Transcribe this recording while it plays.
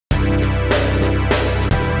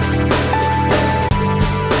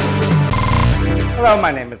Hello,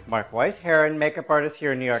 my name is Mark Weiss, hair and makeup artist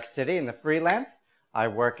here in New York City in the freelance. I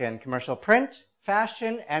work in commercial print,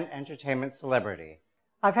 fashion, and entertainment celebrity.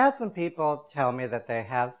 I've had some people tell me that they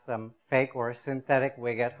have some fake or synthetic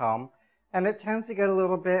wig at home, and it tends to get a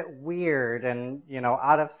little bit weird and,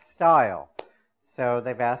 out of style. So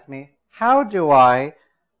they've asked me, how do I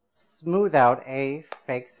smooth out a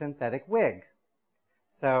fake synthetic wig?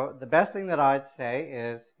 So the best thing that I'd say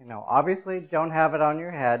is, obviously don't have it on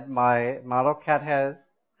your head. My model Kat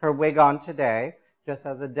has her wig on today, just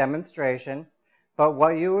as a demonstration. But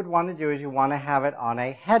what you would want to do is you want to have it on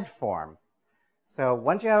a head form. So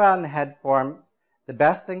once you have it on the head form, the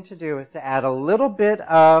best thing to do is to add a little bit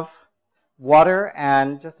of water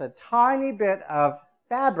and just a tiny bit of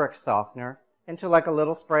fabric softener into like a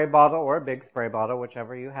little spray bottle or a big spray bottle,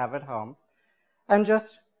 whichever you have at home, and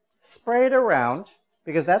just spray it around,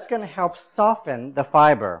 because that's going to help soften the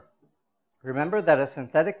fiber. Remember that a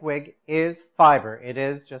synthetic wig is fiber. It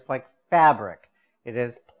is just like fabric. It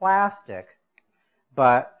is plastic.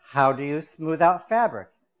 But how do you smooth out fabric?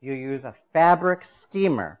 You use a fabric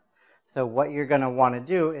steamer. So what you're going to want to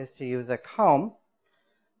do is to use a comb.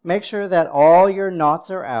 Make sure that all your knots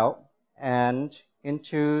are out and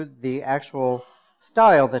into the actual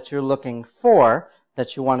style that you're looking for,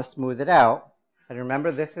 that you want to smooth it out. And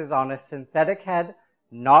remember, this is on a synthetic head,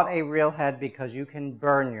 not a real head, because you can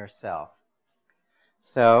burn yourself.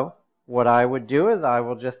 So what I would do is I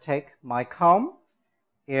will just take my comb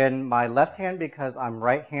in my left hand because I'm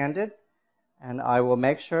right-handed, and I will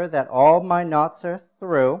make sure that all my knots are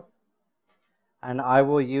through, and I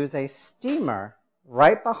will use a steamer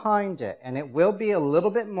right behind it, and it will be a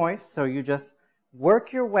little bit moist, so you just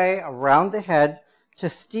work your way around the head to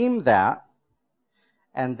steam that,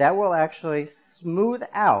 and that will actually smooth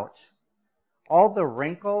out all the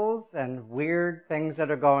wrinkles and weird things that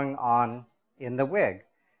are going on in the wig.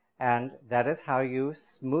 And that is how you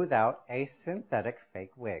smooth out a synthetic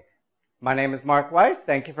fake wig. My name is Mark Weiss.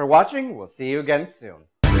 Thank you for watching. We'll see you again soon.